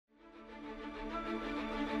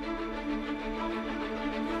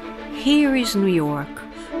Here is New York.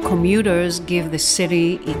 Commuters give the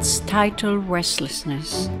city its title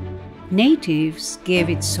restlessness. Natives give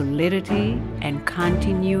it solidity and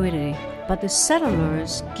continuity, but the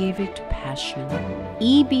settlers give it passion.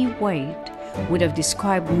 E.B. White would have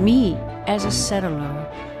described me as a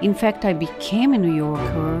settler. In fact, I became a New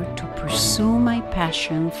Yorker to pursue my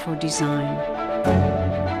passion for design.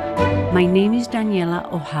 My name is Daniella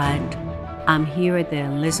Ohad. I'm here at the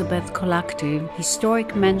Elizabeth Collective,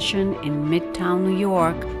 historic mansion in Midtown New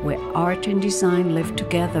York, where art and design live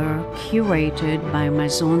together, curated by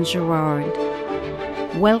Maison Gerard.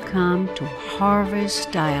 Welcome to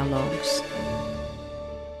Harvest Dialogues.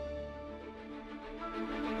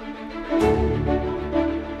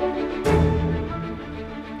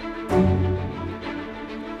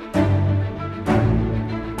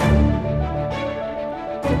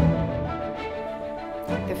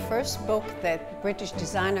 The first book that British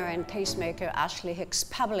designer and tastemaker Achille Hicks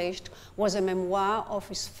published was a memoir of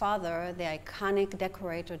his father, the iconic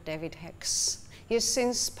decorator David Hicks. He has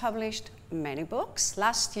since published many books.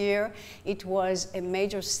 Last year, it was a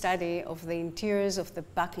major study of the interiors of the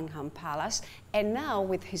Buckingham Palace. And now,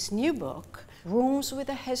 with his new book, Rooms with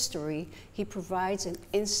a History, he provides an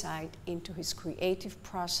insight into his creative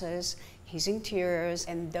process, his interiors,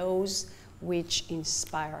 and those which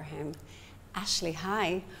inspire him. Ashley,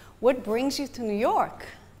 hi. What brings you to New York?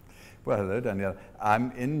 Well, hello, Danielle.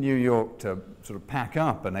 I'm in New York to sort of pack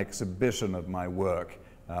up an exhibition of my work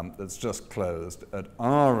that's just closed at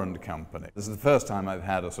R & Company. This is the first time I've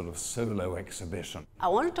had a sort of solo exhibition. I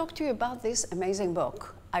want to talk to you about this amazing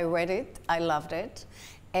book. I read it, I loved it,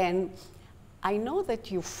 and I know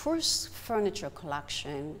that your first furniture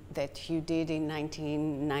collection that you did in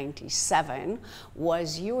 1997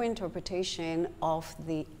 was your interpretation of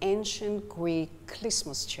the ancient Greek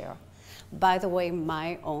Christmas chair. By the way,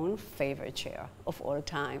 my own favorite chair of all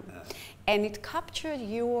time. And it captured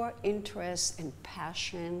your interest and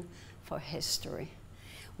passion for history,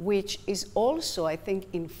 which is also, I think,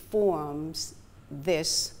 informs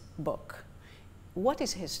this book. What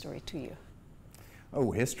is history to you? Oh,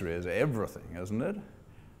 history is everything, isn't it?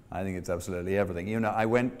 I think it's absolutely everything. You know, I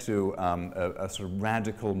went to a sort of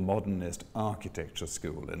radical modernist architecture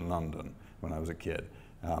school in London when I was a kid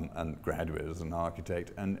and graduated as an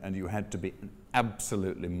architect, and you had to be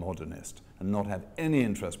absolutely modernist and not have any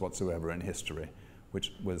interest whatsoever in history,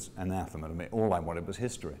 which was anathema to me. All I wanted was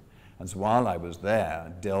history. And so while I was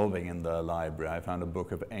there, delving in their library, I found a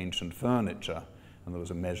book of ancient furniture, and there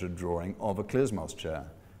was a measured drawing of a Klizmos chair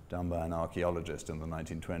done by an archaeologist in the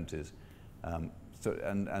 1920s.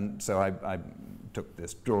 So I took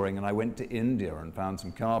this drawing and I went to India and found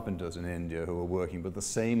some carpenters in India who were working with the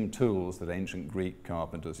same tools that ancient Greek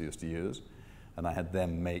carpenters used to use, and I had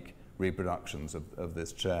them make reproductions of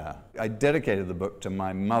this chair. I dedicated the book to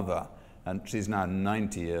my mother, and she's now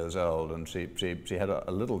 90 years old, and she had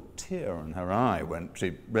a little tear in her eye when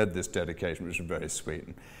she read this dedication, which was very sweet.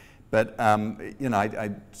 But, you know,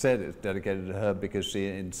 I said it's dedicated to her because she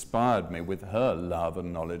inspired me with her love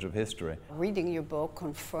and knowledge of history. Reading your book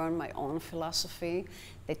confirmed my own philosophy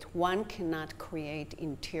that one cannot create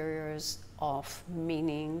interiors of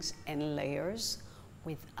meanings and layers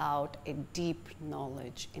without a deep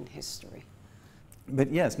knowledge in history. But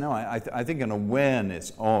yes, no, I think an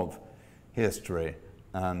awareness of history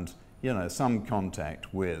and, you know, some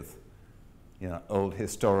contact with old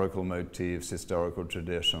historical motifs, historical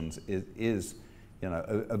traditions is you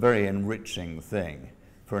know, a very enriching thing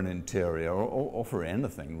for an interior or for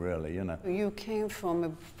anything really, you know. You came from a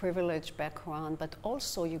privileged background, but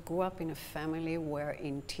also you grew up in a family where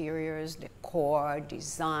interiors, decor,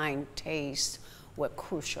 design, taste were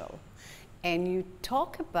crucial. And you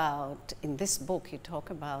talk about, in this book, you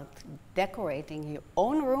talk about decorating your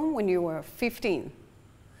own room when you were 15.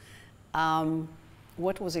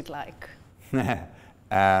 What was it like?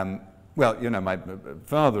 Well, you know, my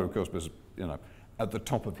father, of course, was, you know, at the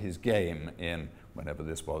top of his game in whenever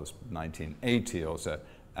this was, 1980 or so,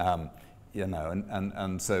 you know,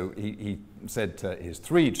 and so he said to his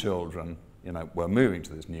 3 children, you know, we're moving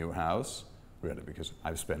to this new house, really, because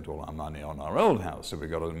I've spent all our money on our old house, so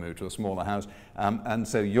we've got to move to a smaller house, and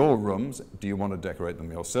so your rooms, do you want to decorate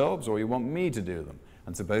them yourselves, or you want me to do them?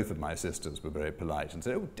 And so both of my sisters were very polite and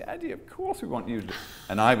said, oh, Daddy, of course we want you to do it.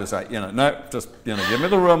 And I was like, you know, no, just, you know, give me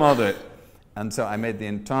the room, I'll do it. And so I made the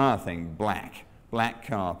entire thing black. Black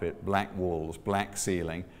carpet, black walls, black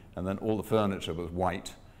ceiling, and then all the furniture was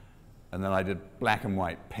white. And then I did black and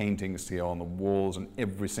white paintings here on the walls, and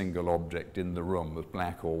every single object in the room was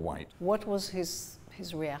black or white. What was his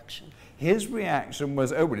reaction? His reaction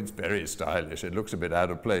was, oh, well, it's very stylish. It looks a bit out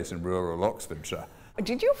of place in rural Oxfordshire.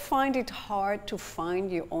 Did you find it hard to find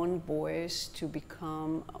your own voice to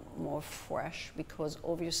become more fresh? Because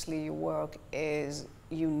obviously your work is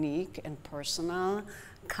unique and personal,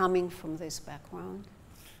 coming from this background.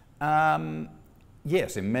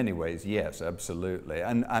 Yes, in many ways, yes, absolutely.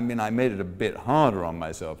 And I mean, I made it a bit harder on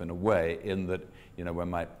myself in a way, in that, you know, when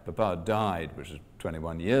my papa died, which is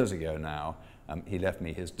 21 years ago now, he left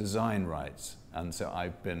me his design rights. And so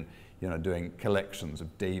I've been, you know, doing collections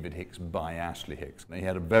of David Hicks by Ashley Hicks. And he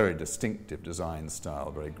had a very distinctive design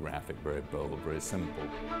style, very graphic, very bold, very simple.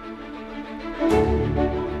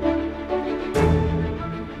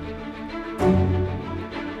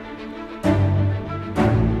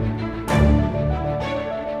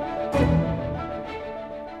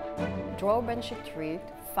 Dror Benshetrit,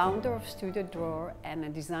 founder of Studio Dror and a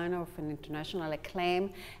designer of an international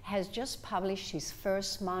acclaim, has just published his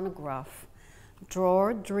first monograph,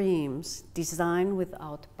 Dror Dreams, Design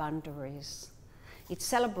Without Boundaries. It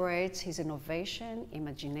celebrates his innovation,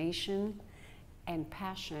 imagination, and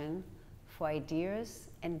passion for ideas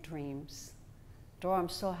and dreams. Dror, I'm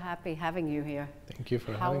so happy having you here. Thank you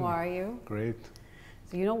for having me. How are you? Great.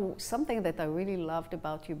 So, you know, something that I really loved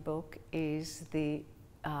about your book is the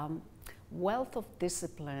wealth of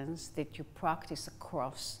disciplines that you practice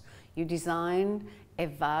across. You designed a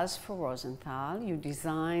vase for Rosenthal, you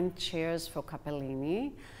designed chairs for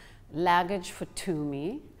Capellini, luggage for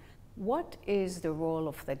Toomey. What is the role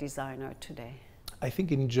of the designer today? I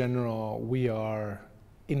think in general we are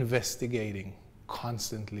investigating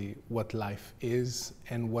constantly what life is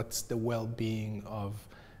and what's the well-being of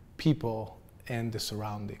people and the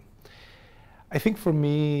surrounding. I think for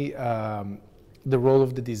me, the role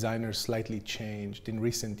of the designer slightly changed in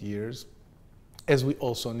recent years, as we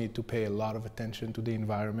also need to pay a lot of attention to the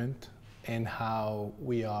environment and how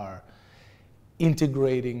we are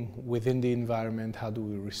integrating within the environment, how do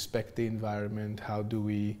we respect the environment, how do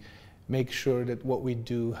we make sure that what we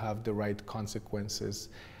do have the right consequences.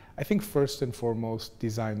 I think first and foremost,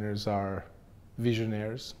 designers are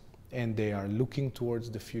visionaries and they are looking towards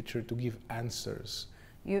the future to give answers.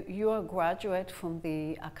 You are a graduate from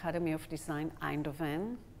the Academy of Design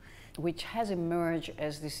Eindhoven, which has emerged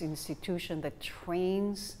as this institution that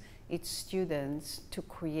trains its students to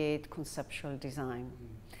create conceptual design.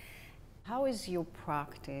 How is your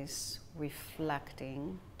practice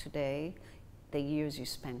reflecting today the years you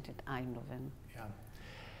spent at Eindhoven? Yeah.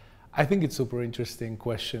 I think it's a super interesting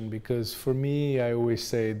question, because for me, I always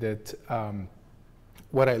say that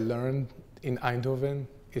what I learned in Eindhoven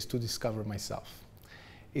is to discover myself,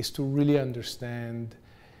 is to really understand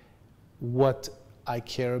what I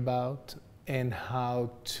care about and how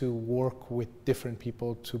to work with different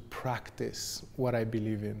people to practice what I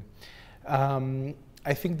believe in.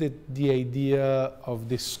 I think that the idea of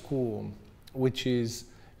this school, which is,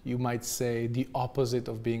 you might say, the opposite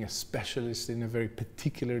of being a specialist in a very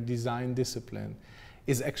particular design discipline,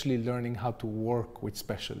 is actually learning how to work with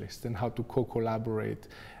specialists and how to co-collaborate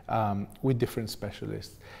with different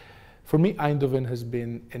specialists. For me, Eindhoven has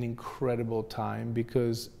been an incredible time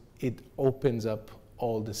because it opens up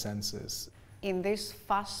all the senses. In this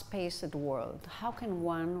fast-paced world, how can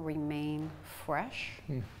one remain fresh?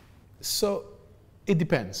 So it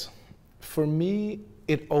depends. For me,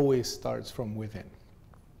 it always starts from within.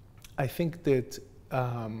 I think that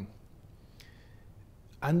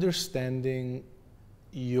understanding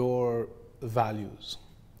your values,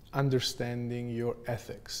 understanding your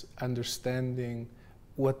ethics, understanding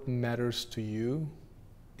what matters to you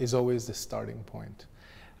is always the starting point.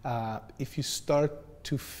 If you start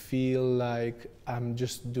to feel like I'm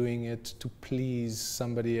just doing it to please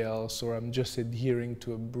somebody else, or I'm just adhering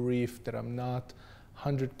to a brief that I'm not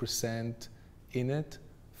 100% in it,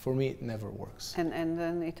 for me it never works. And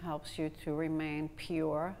then it helps you to remain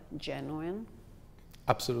pure, genuine?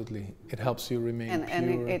 Absolutely. It helps you remain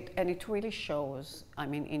pure. And it really shows, I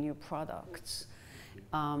mean, in your products.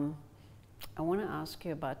 I want to ask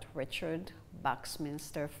you about Richard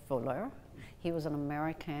Buckminster Fuller. He was an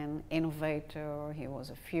American innovator, he was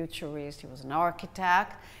a futurist, he was an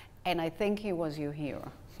architect, and I think he was your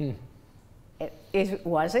hero.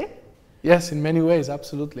 Was it? Yes, in many ways,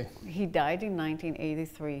 absolutely. He died in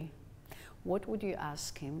 1983. What would you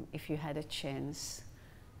ask him if you had a chance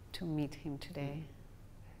to meet him today?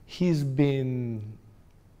 He's been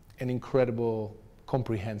an incredible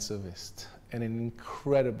comprehensivist and an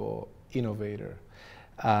incredible innovator.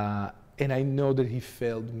 And I know that he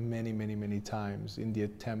failed many, many, many times in the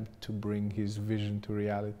attempt to bring his vision to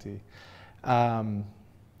reality.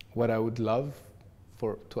 What I would love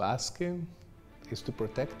to ask him is to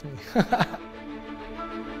protect me.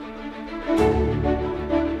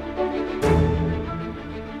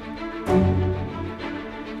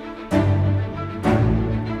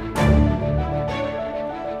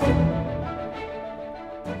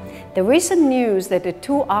 The recent news that the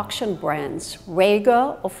two auction brands,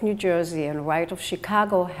 Rago of New Jersey and Wright of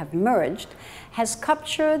Chicago, have merged has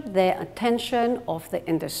captured the attention of the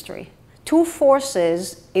industry. Two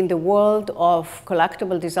forces in the world of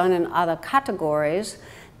collectible design and other categories.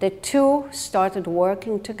 The two started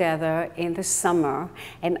working together in the summer,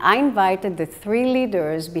 and I invited the three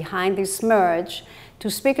leaders behind this merge to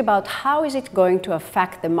speak about how is it going to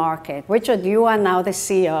affect the market. Richard, you are now the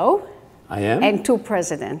CEO. I am. And two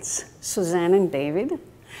presidents, Suzanne and David.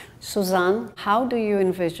 Suzanne, how do you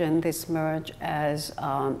envision this merge as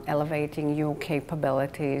elevating your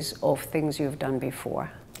capabilities of things you've done before?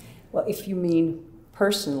 Well, if you mean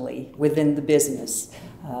personally within the business,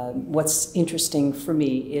 what's interesting for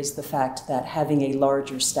me is the fact that having a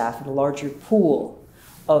larger staff and a larger pool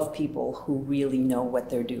of people who really know what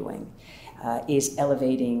they're doing is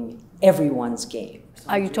elevating everyone's game.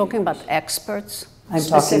 Are you talking about experts? I'm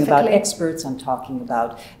talking about experts, I'm talking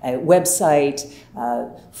about a website,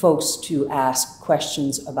 folks to ask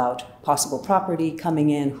questions about possible property coming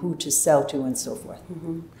in, who to sell to, and so forth.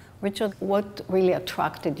 Mm-hmm. Richard, what really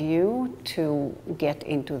attracted you to get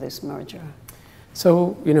into this merger?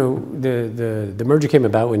 So, you know, the merger came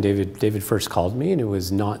about when David first called me, and it was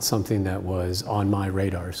not something that was on my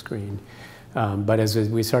radar screen. But as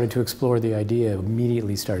we started to explore the idea, it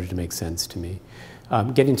immediately started to make sense to me.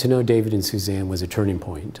 Getting to know David and Suzanne was a turning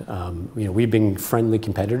point. You know, we've been friendly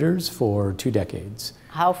competitors for 2 decades.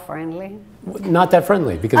 How friendly? Not that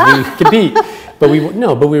friendly, because we compete, but we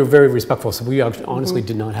were very respectful. So we honestly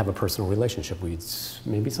did not have a personal relationship. We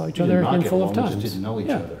maybe saw each other a handful of times. We just didn't know each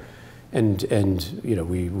other. And you know,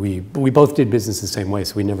 we both did business the same way,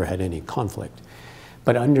 so we never had any conflict.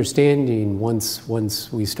 But understanding once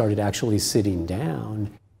we started actually sitting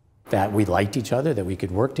down, that we liked each other, that we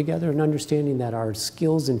could work together, and understanding that our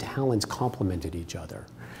skills and talents complemented each other.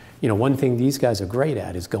 You know, one thing these guys are great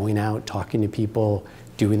at is going out, talking to people,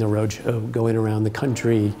 doing the roadshow, going around the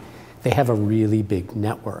country. They have a really big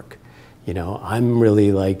network. You know, I'm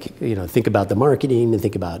really like, you know, think about the marketing and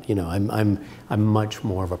think about, you know, I'm much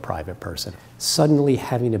more of a private person. Suddenly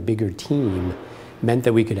having a bigger team meant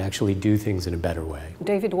that we could actually do things in a better way.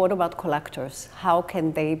 David, what about collectors? How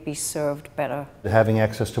can they be served better? Having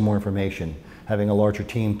access to more information, having a larger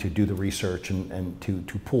team to do the research and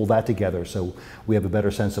to pull that together so we have a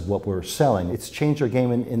better sense of what we're selling. It's changed our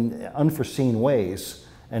game in unforeseen ways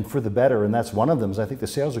and for the better, and that's one of them. Is I think the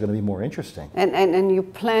sales are going to be more interesting. And you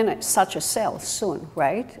plan such a sale soon,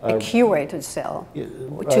 right? A curated sale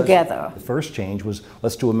together. The first change was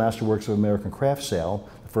let's do a Masterworks of American Craft sale.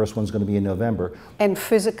 The first one's going to be in November. And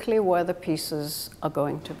physically, where the pieces are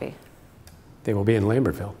going to be? They will be in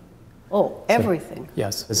Lambertville. Oh, everything. So,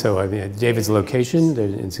 yes. So I mean, David's location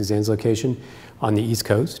and Suzanne's location on the East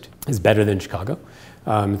Coast is better than Chicago.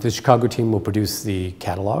 The Chicago team will produce the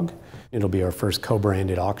catalog. It'll be our first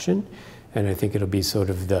co-branded auction, and I think it'll be sort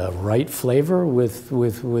of the right flavor with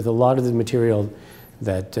a lot of the material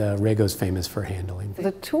that Rago's famous for handling.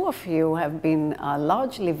 The two of you have been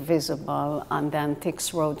largely visible on the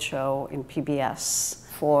Antiques Roadshow in PBS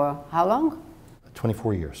for how long?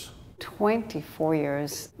 24 years. 24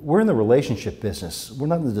 years. We're in the relationship business. We're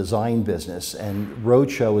not in the design business, and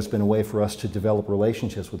Roadshow has been a way for us to develop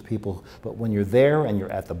relationships with people. But when you're there and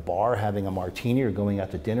you're at the bar having a martini or going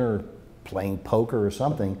out to dinner, playing poker or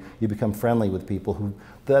something, you become friendly with people who,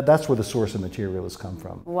 that's where the source of material has come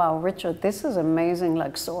from. Wow, Richard, this is amazing,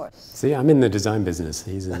 like source. See, I'm in the design business.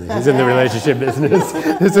 He's in the relationship business.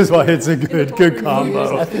 This is why it's a good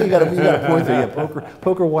combo. I think you got a point there. Yeah,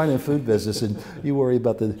 poker, wine, and food business, and you worry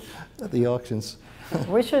about the auctions.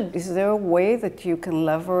 Richard, is there a way that you can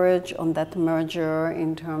leverage on that merger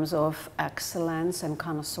in terms of excellence and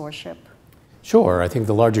connoisseurship? Sure, I think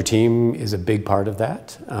the larger team is a big part of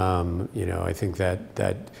that. You know, I think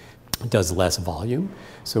that does less volume.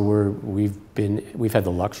 So we've had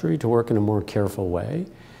the luxury to work in a more careful way.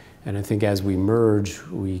 And I think as we merge,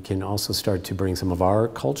 we can also start to bring some of our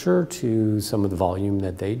culture to some of the volume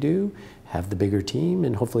that they do, have the bigger team,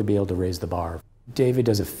 and hopefully be able to raise the bar. David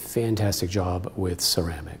does a fantastic job with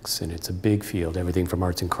ceramics, and it's a big field, everything from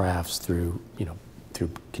arts and crafts through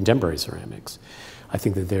contemporary ceramics. I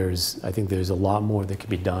think there's a lot more that can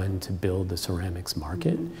be done to build the ceramics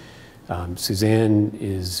market. Suzanne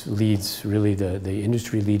leads really the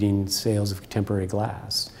industry-leading sales of contemporary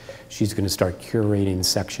glass. She's going to start curating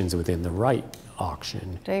sections within the Wright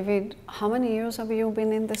auction. David, how many years have you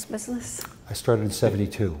been in this business? I started in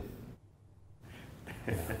 '72.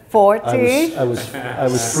 40? I was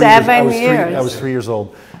 7 years. I was 3 years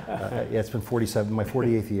old. Yeah, it's been 47, my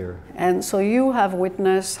 48th year. And so you have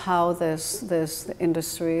witnessed how this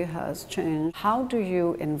industry has changed. How do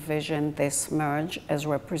you envision this merge as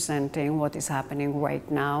representing what is happening right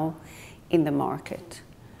now in the market?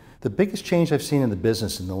 The biggest change I've seen in the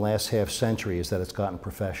business in the last half century is that it's gotten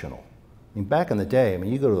professional. I mean, back in the day, I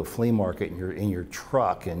mean, you go to the flea market and you're in your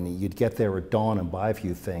truck and you'd get there at dawn and buy a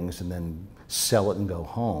few things and then sell it and go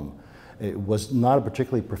home. It was not a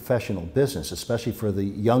particularly professional business, especially for the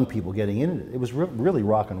young people getting into it. It was really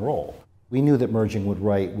rock and roll. We knew that merging with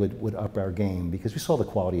Wright would up our game because we saw the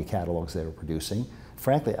quality of catalogs they were producing.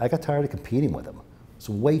 Frankly, I got tired of competing with them. It's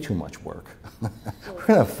way too much work. We're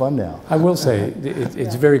gonna have fun now. I will say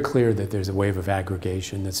it's very clear that there's a wave of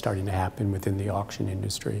aggregation that's starting to happen within the auction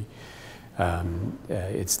industry.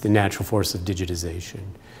 It's the natural force of digitization.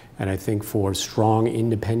 And I think for strong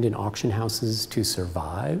independent auction houses to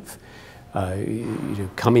survive,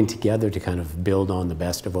 coming together to kind of build on the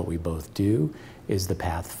best of what we both do is the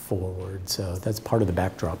path forward. So that's part of the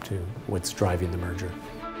backdrop to what's driving the merger.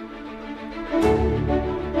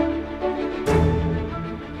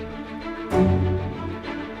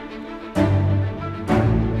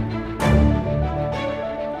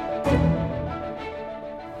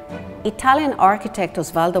 Italian architect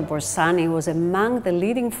Osvaldo Borsani was among the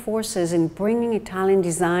leading forces in bringing Italian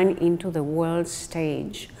design into the world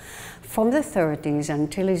stage. From the 30s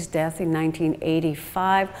until his death in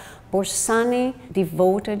 1985, Borsani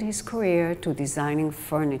devoted his career to designing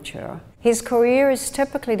furniture. His career is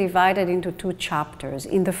typically divided into two chapters.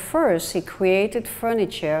 In the first, he created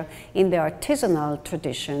furniture in the artisanal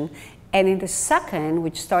tradition, and in the second,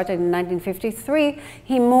 which started in 1953,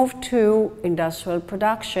 he moved to industrial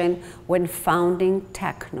production when founding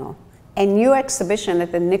Techno. A new exhibition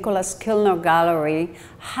at the Nicholas Kilner Gallery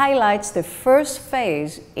highlights the first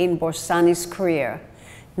phase in Borsani's career.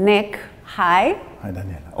 Nick, hi. Hi,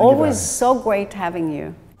 Daniella. Always so great having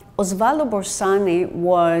you. Osvaldo Borsani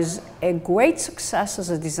was a great success as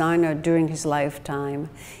a designer during his lifetime,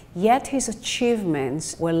 yet his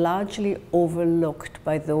achievements were largely overlooked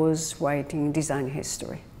by those writing design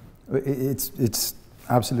history. It's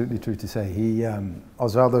absolutely true to say.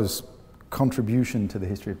 Osvaldo's contribution to the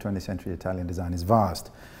history of 20th century Italian design is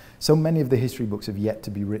vast. So many of the history books have yet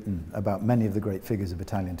to be written about many of the great figures of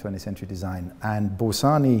Italian 20th century design, and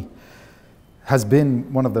Borsani has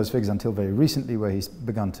been one of those figures until very recently, where he's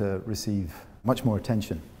begun to receive much more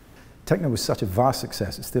attention. Techno was such a vast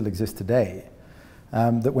success, it still exists today,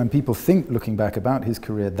 that when people think, looking back about his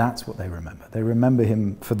career, that's what they remember. They remember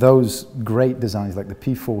him for those great designs like the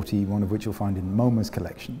P40, one of which you'll find in MoMA's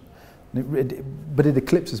collection. But it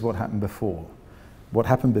eclipses what happened before. What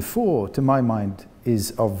happened before, to my mind,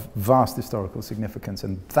 is of vast historical significance,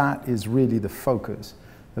 and that is really the focus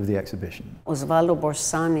of the exhibition. Osvaldo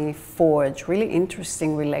Borsani forged really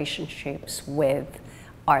interesting relationships with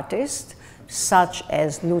artists, such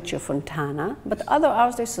as Lucio Fontana, but other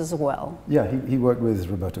artists as well. Yeah, he worked with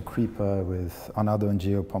Roberto Creeper, with Arnaldo and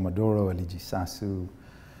Gio Pomodoro, Eligio Sassu,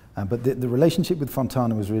 but the relationship with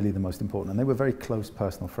Fontana was really the most important, and they were very close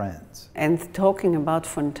personal friends. And talking about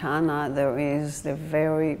Fontana, there is the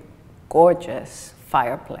very gorgeous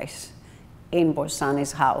fireplace in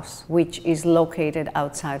Borsani's house, which is located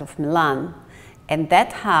outside of Milan. And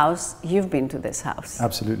that house, you've been to this house.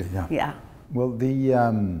 Absolutely, yeah. Yeah. Well,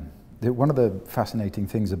 one of the fascinating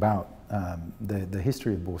things about the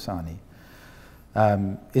history of Borsani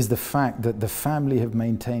is the fact that the family have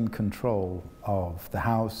maintained control of the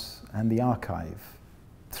house and the archive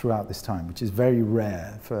throughout this time, which is very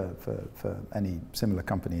rare for any similar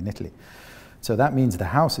company in Italy. So that means the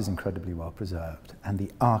house is incredibly well preserved and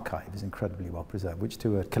the archive is incredibly well preserved, which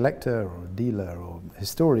to a collector or a dealer or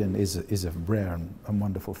historian is a rare and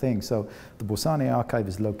wonderful thing. So the Borsani archive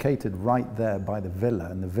is located right there by the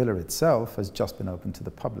villa, and the villa itself has just been opened to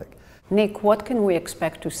the public. Nick, what can we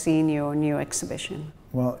expect to see in your new exhibition?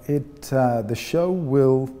 Well, the show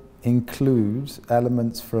will include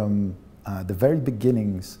elements from the very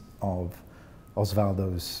beginnings of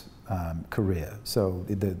Osvaldo's career, so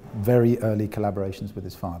the very early collaborations with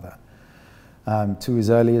his father, to his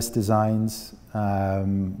earliest designs,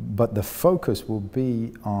 but the focus will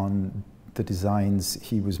be on the designs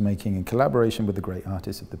he was making in collaboration with the great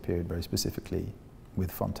artists of the period, very specifically with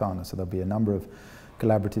Fontana. So there'll be a number of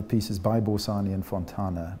collaborative pieces by Borsani and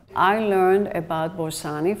Fontana. I learned about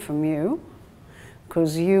Borsani from you,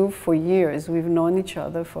 because for years, we've known each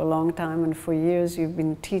other for a long time, and for years you've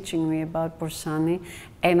been teaching me about Borsani,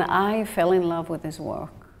 and I fell in love with his work.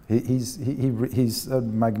 He's a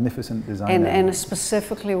magnificent designer. And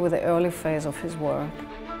specifically with the early phase of his work.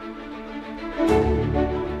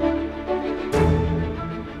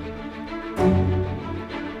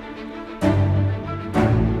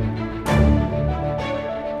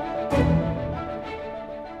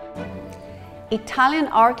 Italian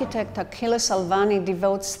architect Achille Salvagni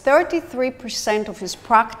devotes 33% of his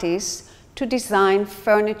practice to design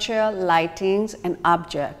furniture, lightings, and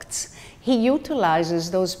objects. He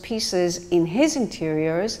utilizes those pieces in his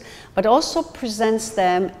interiors, but also presents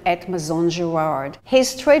them at Maison Gerard.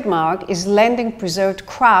 His trademark is lending preserved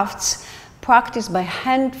crafts practiced by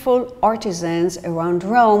handful artisans around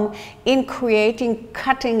Rome in creating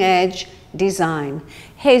cutting-edge design.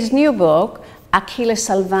 His new book, Achille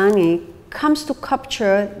Salvagni, comes to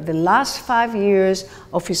capture the last 5 years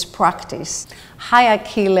of his practice. Hi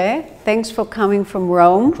Achille, thanks for coming from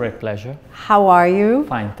Rome. Great pleasure. How are you?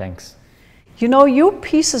 Fine, thanks. You know, your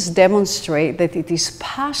pieces demonstrate that it is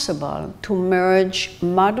possible to merge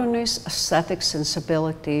modernist aesthetic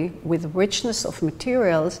sensibility with richness of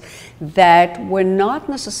materials that were not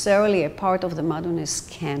necessarily a part of the modernist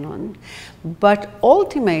canon. But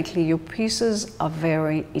ultimately, your pieces are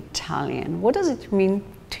very Italian. What does it mean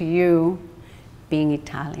to you being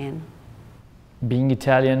Italian? Being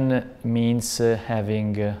Italian means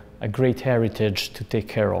having a great heritage to take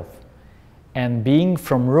care of. And being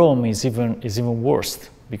from Rome is even worse,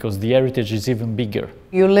 because the heritage is even bigger.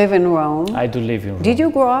 You live in Rome? I do live in Rome. Did you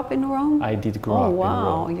grow up in Rome? I did grow up in Rome.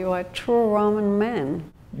 Oh wow, you are a true Roman man.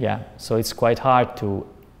 Yeah, so it's quite hard to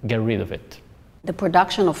get rid of it. The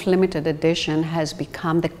production of limited edition has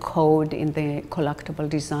become the code in the collectible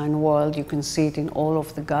design world. You can see it in all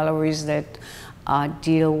of the galleries that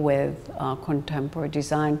deal with contemporary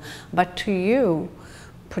design. But to you,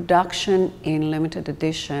 production in limited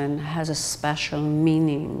edition has a special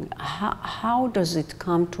meaning. How does it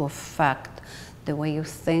come to affect the way you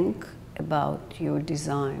think about your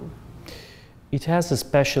design? It has a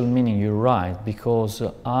special meaning, you're right, because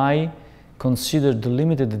I consider the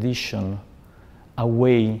limited edition a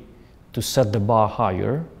way to set the bar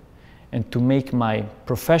higher and to make my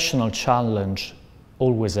professional challenge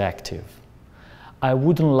always active. I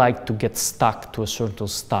wouldn't like to get stuck to a certain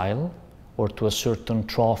style or to a certain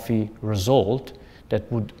trophy result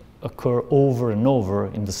that would occur over and over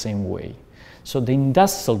in the same way. So the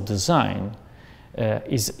industrial design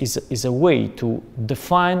is a way to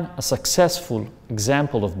define a successful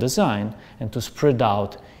example of design and to spread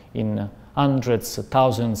out in hundreds,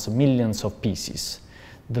 thousands, millions of pieces.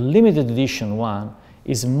 The limited edition one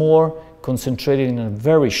is more concentrated in a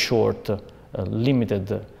very short,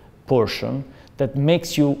 limited portion that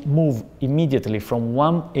makes you move immediately from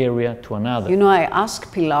one area to another. You know, I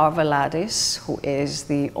asked Pilar Veladis, who is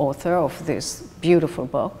the author of this beautiful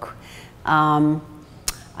book, I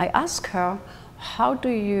asked her, how do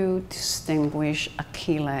you distinguish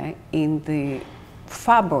Achille in the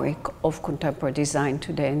fabric of contemporary design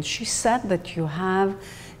today? And she said that you have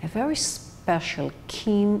a very special,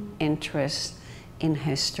 keen interest in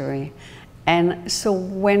history. And so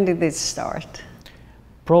when did it start?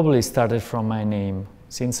 Probably started from my name.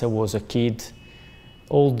 Since I was a kid,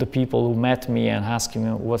 all the people who met me and asked me,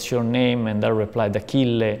 what's your name? And I replied,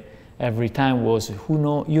 Achille. Every time was,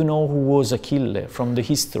 you know who was Achille from the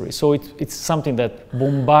history. So it's something that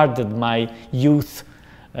bombarded my youth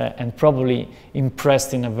and probably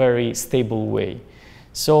impressed in a very stable way.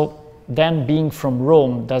 So then being from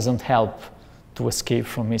Rome doesn't help to escape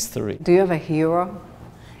from history. Do you have a hero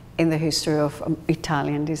in the history of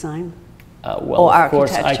Italian design? Well, or of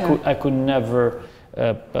course, architecture? I could never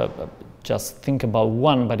just think about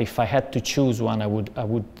one, but if I had to choose one, I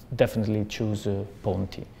would definitely choose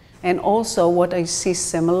Ponti. And also what I see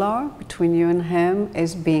similar between you and him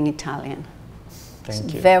is being Italian.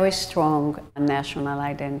 Thank you. Very strong national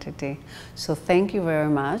identity. So thank you very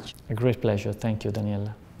much. A great pleasure. Thank you,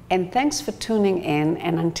 Daniella. And thanks for tuning in.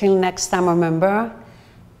 And until next time, remember,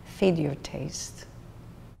 feed your taste.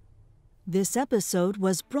 This episode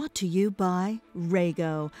was brought to you by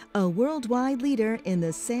Rago, a worldwide leader in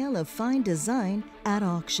the sale of fine design at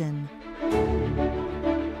auction.